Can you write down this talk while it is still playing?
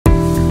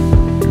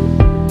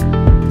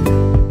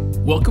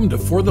Welcome to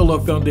For the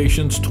Love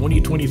Foundation's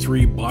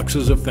 2023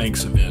 Boxes of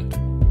Thanks event.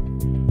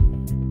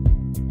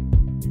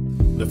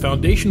 The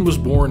foundation was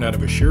born out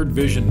of a shared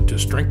vision to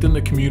strengthen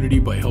the community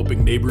by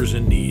helping neighbors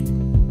in need.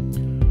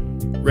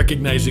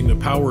 Recognizing the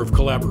power of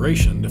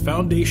collaboration, the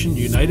foundation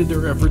united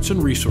their efforts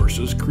and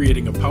resources,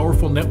 creating a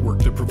powerful network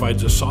that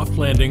provides a soft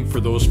landing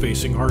for those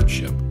facing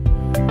hardship.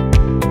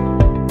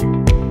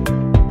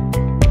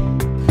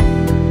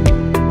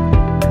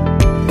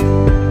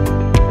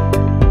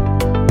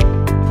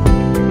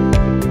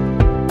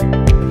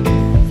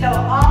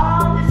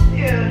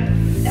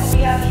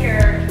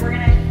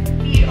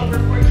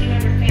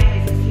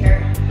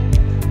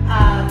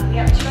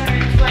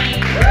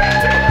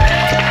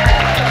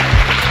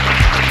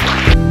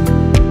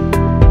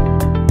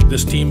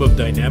 This team of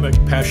dynamic,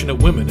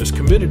 passionate women is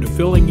committed to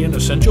filling in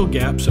essential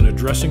gaps and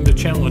addressing the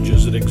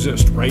challenges that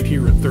exist right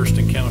here in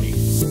Thurston County.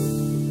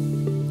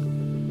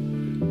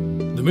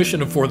 The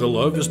mission of For the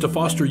Love is to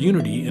foster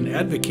unity and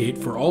advocate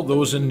for all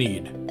those in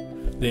need.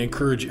 They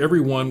encourage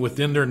everyone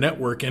within their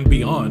network and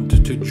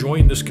beyond to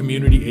join this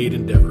community aid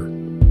endeavor.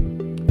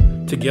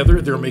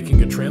 Together, they're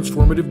making a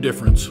transformative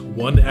difference,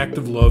 one act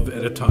of love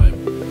at a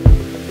time.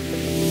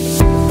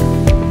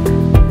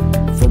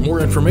 For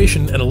more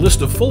information and a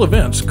list of full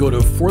events, go to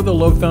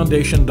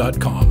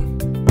forthelovefoundation.com.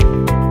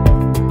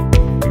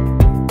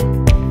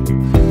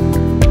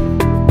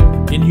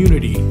 In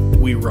unity,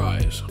 we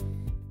rise.